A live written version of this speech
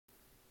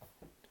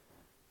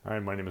Hi,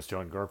 my name is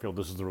John Garfield.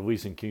 This is the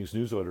Releasing Kings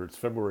newsletter. It's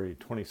February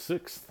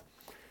 26th.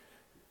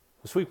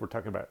 This week we're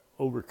talking about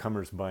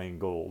overcomers buying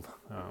gold.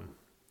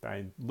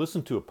 I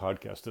listened to a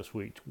podcast this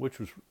week, which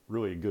was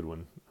really a good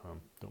one.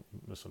 Don't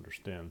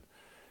misunderstand.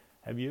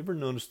 Have you ever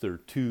noticed there are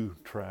two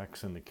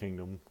tracks in the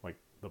kingdom, like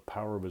the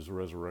power of his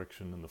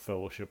resurrection and the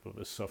fellowship of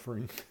his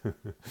suffering?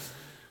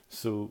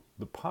 So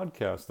the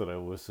podcast that I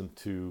listened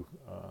to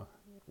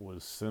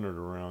was centered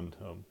around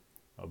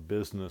a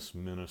business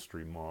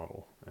ministry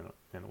model,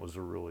 and it was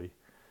a really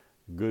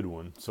good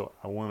one. So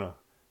I want to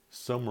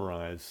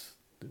summarize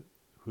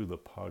who the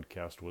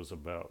podcast was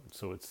about.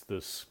 So it's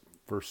this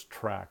first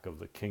track of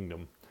the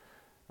kingdom,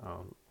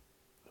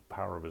 the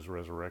power of his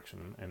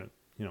resurrection, and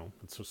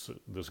it's just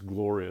this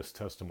glorious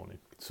testimony.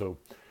 So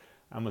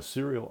I'm a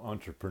serial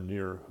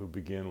entrepreneur who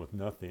began with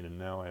nothing, and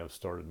now I have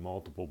started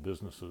multiple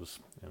businesses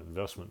and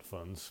investment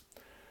funds.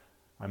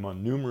 I'm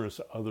on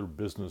numerous other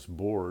business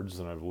boards,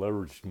 and I've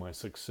leveraged my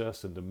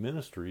success into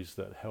ministries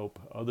that help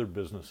other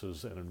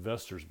businesses and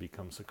investors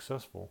become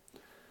successful.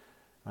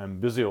 I'm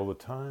busy all the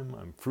time.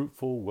 I'm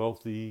fruitful,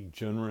 wealthy,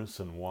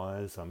 generous, and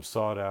wise. I'm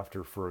sought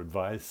after for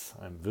advice.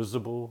 I'm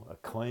visible,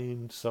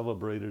 acclaimed,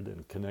 celebrated,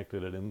 and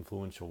connected at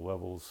influential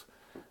levels.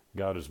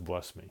 God has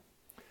blessed me.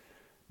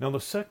 Now, the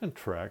second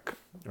track,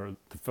 or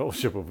the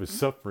fellowship of his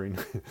suffering,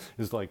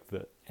 is like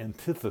the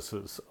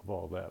antithesis of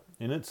all that.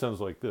 And it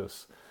sounds like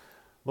this.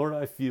 Lord,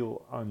 I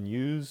feel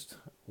unused,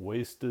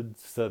 wasted,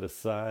 set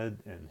aside,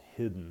 and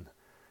hidden.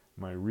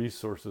 My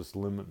resources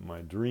limit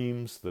my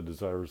dreams. The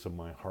desires of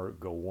my heart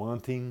go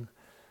wanting.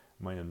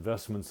 My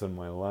investments in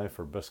my life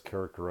are best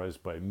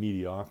characterized by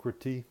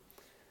mediocrity.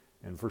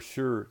 And for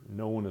sure,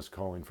 no one is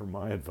calling for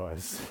my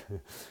advice.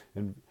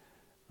 And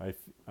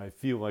I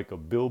feel like a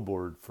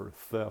billboard for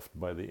theft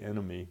by the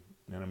enemy,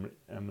 and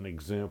I'm an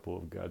example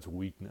of God's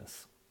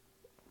weakness.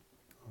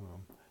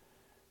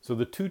 So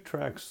the two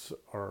tracks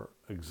are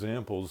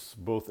examples,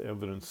 both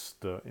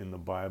evidenced in the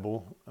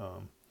Bible.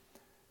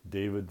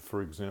 David,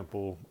 for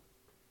example,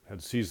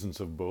 had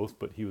seasons of both,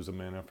 but he was a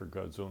man after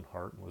God's own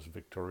heart and was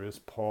victorious.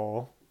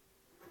 Paul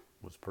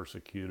was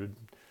persecuted,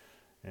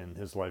 and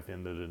his life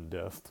ended in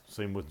death.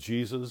 Same with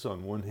Jesus.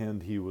 On one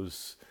hand, he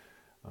was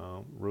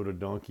rode a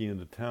donkey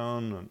into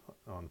town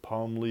on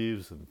palm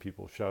leaves, and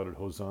people shouted,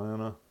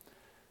 Hosanna.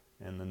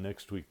 And the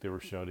next week they were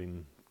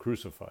shouting,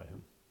 crucify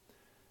him.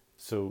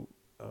 So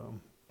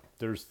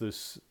there's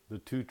this, the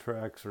two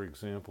tracks are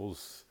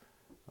examples,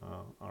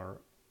 are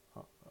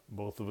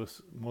both of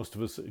us, most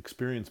of us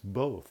experience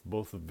both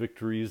the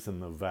victories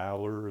and the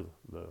valor,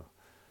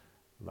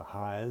 the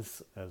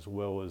highs, as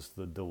well as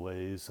the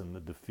delays and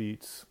the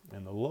defeats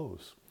and the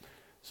lows.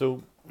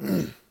 So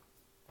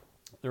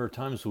there are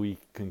times we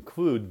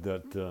conclude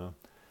that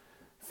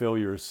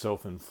failure is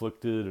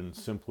self-inflicted and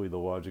simply the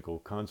logical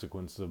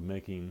consequence of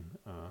making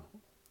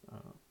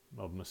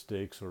of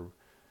mistakes or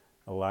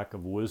a lack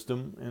of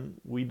wisdom, and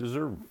we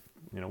deserve,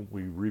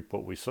 we reap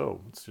what we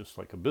sow. It's just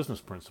like a business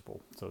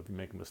principle. So if you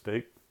make a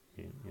mistake,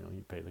 you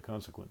pay the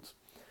consequence.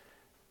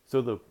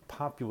 So the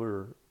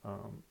popular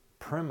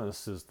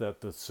premise is that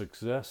the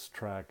success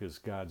track is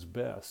God's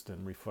best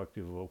and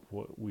reflective of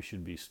what we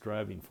should be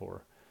striving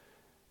for.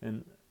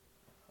 And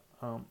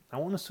I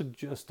want to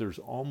suggest there's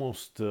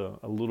almost a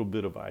little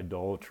bit of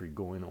idolatry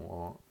going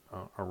along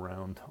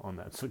around on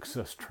that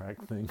success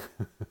track thing.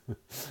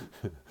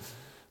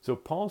 So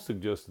Paul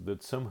suggested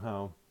that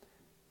somehow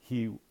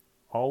he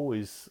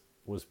always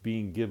was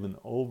being given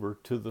over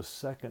to the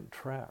second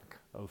track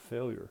of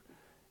failure.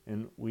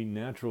 And we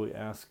naturally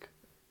ask,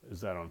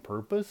 is that on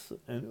purpose?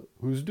 And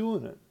who's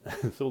doing it?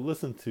 So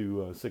listen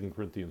to 2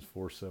 Corinthians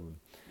 4:7.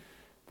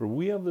 For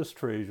we have this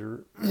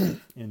treasure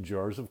in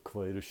jars of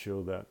clay to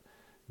show that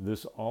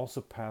this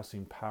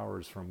all-surpassing power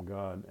is from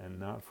God and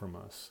not from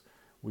us.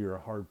 We are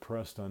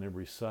hard-pressed on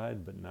every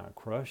side, but not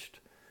crushed,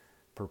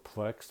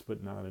 perplexed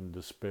but not in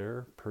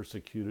despair,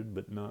 persecuted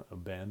but not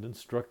abandoned,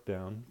 struck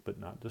down but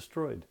not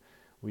destroyed.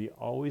 We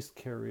always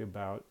carry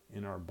about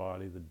in our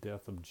body the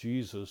death of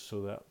Jesus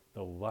so that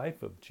the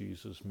life of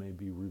Jesus may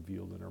be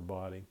revealed in our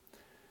body.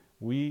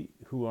 We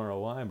who are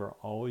alive are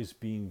always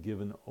being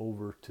given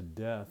over to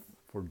death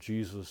for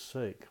Jesus'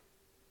 sake.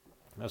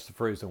 That's the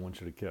phrase I want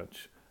you to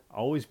catch.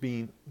 Always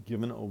being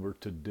given over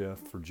to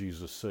death for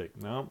Jesus'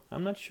 sake. Now,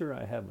 I'm not sure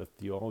I have a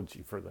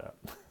theology for that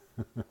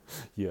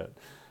yet.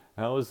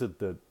 How is it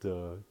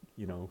that,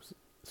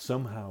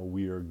 somehow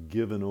we are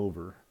given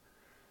over?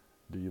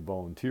 Do you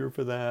volunteer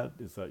for that?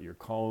 Is that your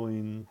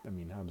calling? I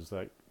mean, how does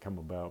that come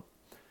about?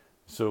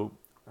 So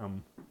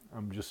I'm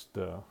just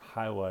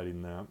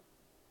highlighting that.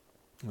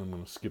 I'm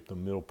going to skip the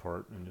middle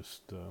part and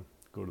just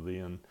go to the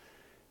end.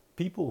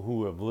 People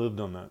who have lived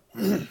on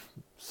that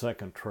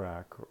second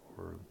track,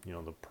 or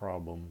the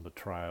problem, the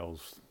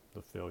trials,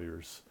 the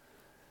failures,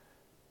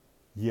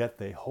 yet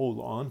they hold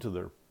on to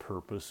their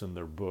purpose and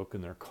their book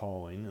and their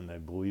calling, and they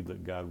believe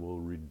that God will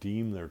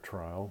redeem their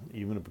trial,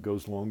 even if it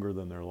goes longer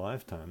than their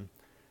lifetime.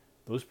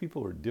 Those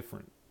people are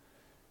different.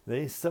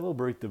 They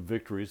celebrate the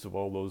victories of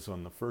all those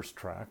on the first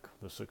track,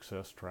 the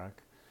success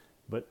track,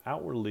 but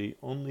outwardly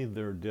only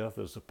their death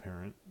is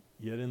apparent,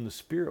 Yet in the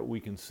Spirit, we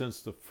can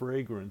sense the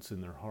fragrance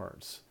in their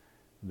hearts.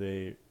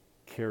 They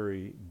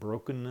carry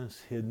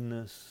brokenness,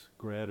 hiddenness,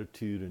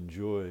 gratitude, and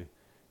joy,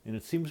 and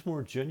it seems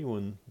more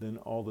genuine than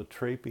all the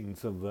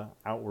trappings of the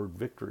outward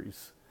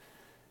victories.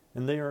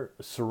 And they are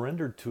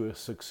surrendered to a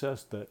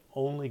success that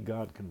only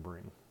God can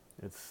bring.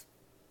 It's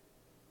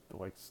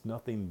like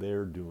nothing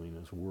they're doing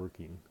is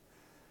working.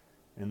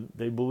 And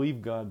they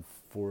believe God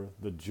for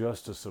the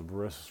justice of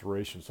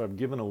restoration. So I've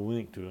given a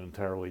link to an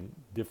entirely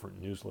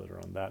different newsletter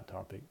on that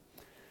topic.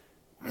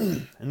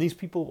 And these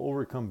people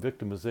overcome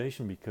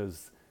victimization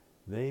because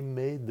they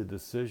made the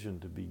decision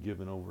to be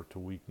given over to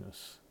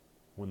weakness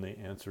when they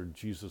answered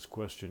Jesus'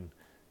 question,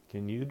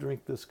 "Can you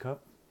drink this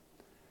cup?"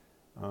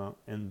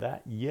 And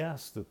that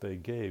yes that they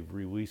gave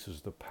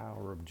releases the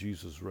power of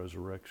Jesus'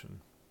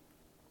 resurrection.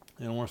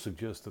 And I want to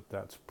suggest that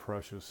that's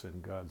precious in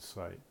God's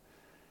sight.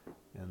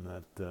 And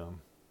that,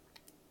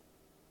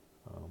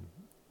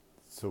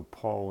 so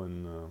Paul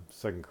in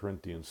 2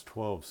 Corinthians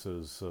 12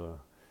 says,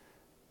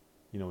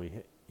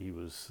 he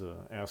was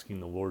asking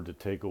the Lord to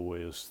take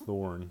away his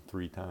thorn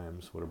 3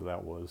 times, whatever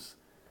that was.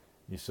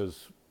 He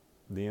says,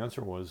 the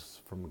answer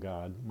was from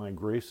God, "My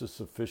grace is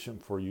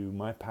sufficient for you.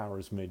 My power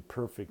is made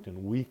perfect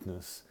in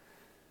weakness.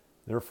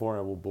 Therefore,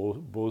 I will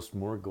boast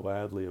more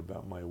gladly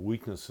about my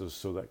weaknesses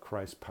so that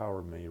Christ's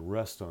power may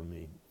rest on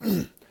me."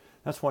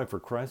 That's why, for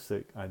Christ's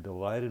sake, I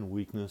delight in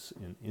weakness,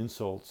 in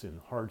insults, in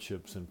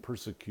hardships, in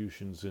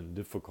persecutions, in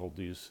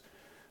difficulties.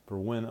 For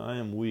when I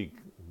am weak,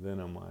 then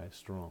am I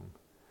strong.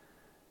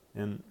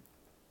 And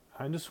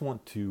I just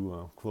want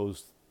to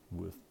close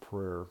with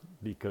prayer,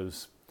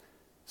 because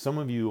some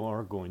of you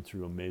are going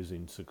through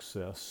amazing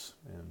success,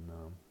 and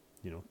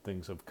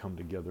things have come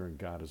together, and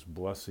God is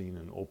blessing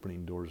and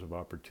opening doors of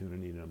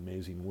opportunity in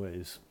amazing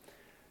ways.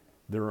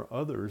 There are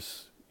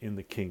others in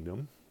the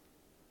kingdom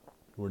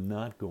who are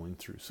not going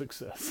through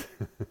success.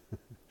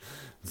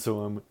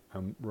 So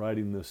I'm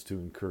writing this to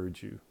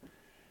encourage you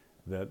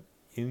that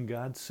in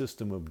God's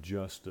system of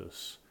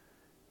justice,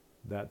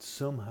 that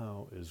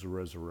somehow is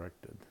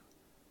resurrected,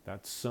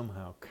 that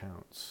somehow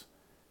counts,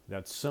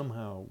 that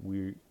somehow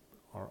we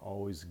are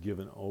always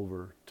given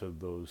over to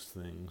those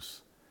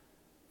things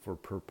for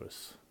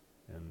purpose.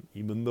 And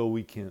even though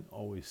we can't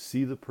always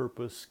see the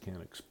purpose,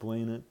 can't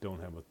explain it,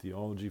 don't have a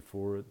theology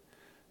for it,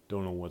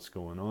 don't know what's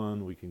going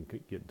on, we can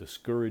get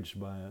discouraged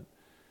by it,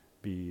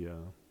 be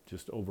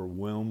just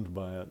overwhelmed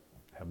by it,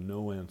 have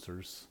no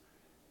answers,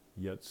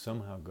 yet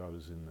somehow God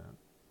is in that.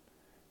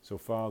 So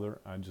Father,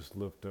 I just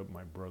lift up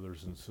my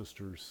brothers and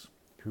sisters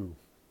who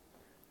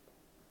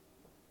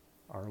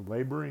are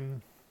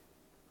laboring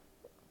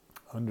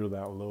under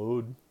that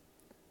load,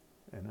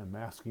 and I'm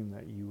asking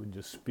that you would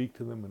just speak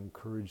to them and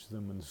encourage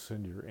them and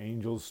send your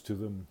angels to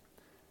them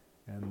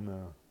and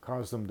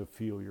cause them to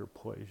feel your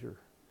pleasure,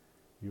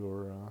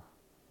 your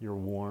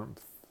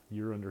warmth,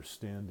 your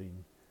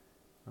understanding,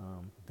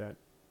 that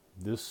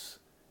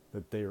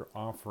they are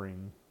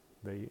offering,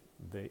 they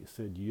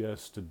said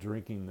yes to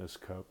drinking this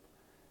cup,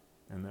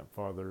 and that,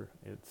 Father,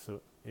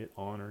 it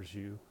honors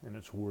you and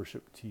it's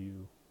worship to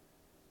you.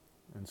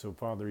 And so,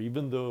 Father,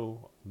 even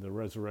though the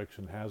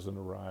resurrection hasn't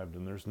arrived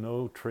and there's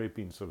no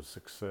trappings of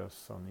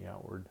success on the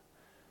outward,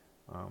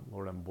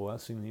 Lord, I'm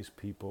blessing these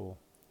people.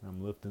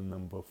 I'm lifting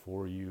them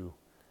before you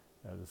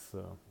as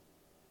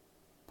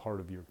part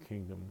of your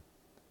kingdom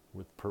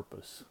with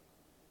purpose.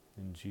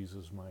 In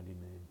Jesus' mighty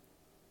name,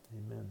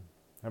 amen.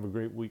 Have a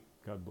great week.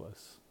 God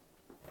bless.